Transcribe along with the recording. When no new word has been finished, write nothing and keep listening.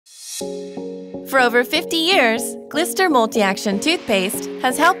For over 50 years, Glister Multi-Action Toothpaste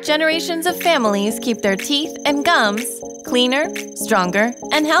has helped generations of families keep their teeth and gums cleaner, stronger,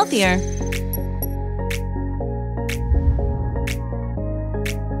 and healthier.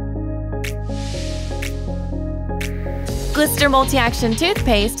 Glister Multi-Action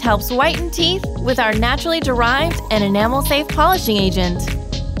Toothpaste helps whiten teeth with our naturally derived and enamel-safe polishing agent.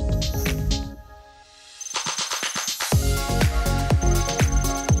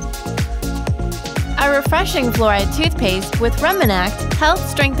 Our refreshing fluoride toothpaste with Reminact helps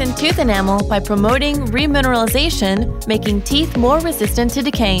strengthen tooth enamel by promoting remineralization, making teeth more resistant to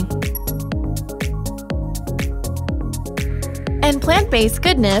decay. And plant-based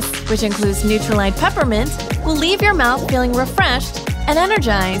goodness, which includes Neutralite Peppermint, will leave your mouth feeling refreshed and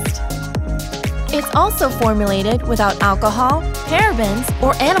energized. It's also formulated without alcohol, parabens,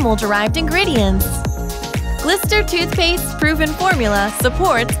 or animal-derived ingredients. Glister Toothpaste's proven formula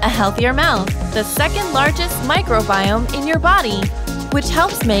supports a healthier mouth, the second largest microbiome in your body, which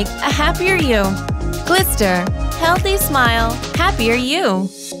helps make a happier you. Glister, healthy smile, happier you.